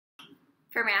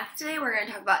For math today, we're going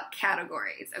to talk about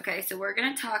categories, okay? So we're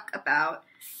going to talk about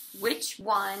which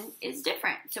one is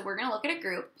different. So we're going to look at a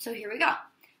group. So here we go.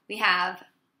 We have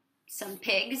some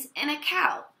pigs and a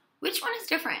cow. Which one is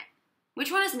different? Which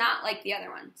one is not like the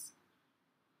other ones?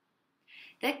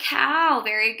 The cow,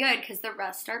 very good, because the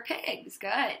rest are pigs.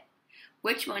 Good.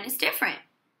 Which one is different?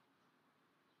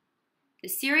 The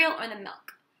cereal or the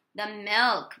milk? The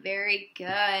milk, very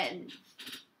good.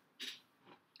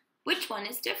 Which one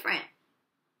is different?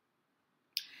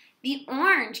 The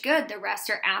orange, good. The rest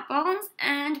are apples,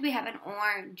 and we have an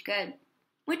orange, good.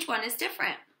 Which one is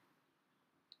different?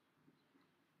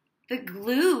 The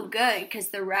glue, good, because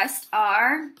the rest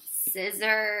are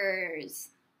scissors.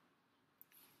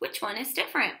 Which one is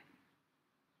different?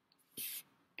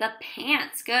 The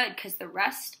pants, good, because the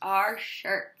rest are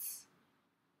shirts.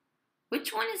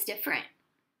 Which one is different?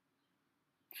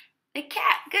 The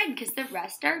cat, good, because the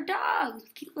rest are dogs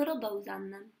with cute little bows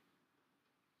on them.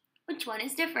 Which one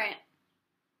is different?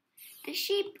 The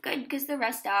sheep, good, because the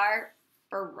rest are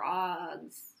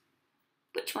frogs.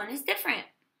 Which one is different?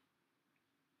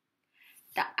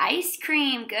 The ice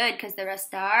cream, good, because the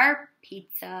rest are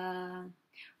pizza.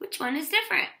 Which one is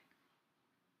different?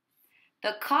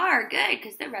 The car, good,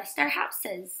 because the rest are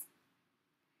houses.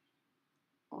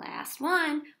 Last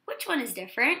one, which one is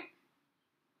different?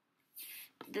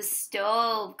 The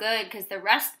stove, good, because the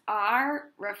rest are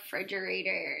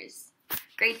refrigerators.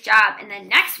 Great job. And then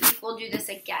next week we'll do this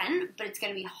again, but it's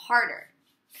going to be harder.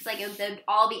 Because like they'd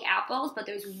all be apples, but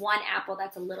there's one apple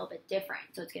that's a little bit different.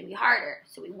 So it's going to be harder.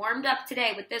 So we warmed up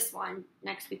today with this one.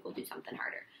 Next week we'll do something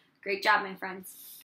harder. Great job, my friends.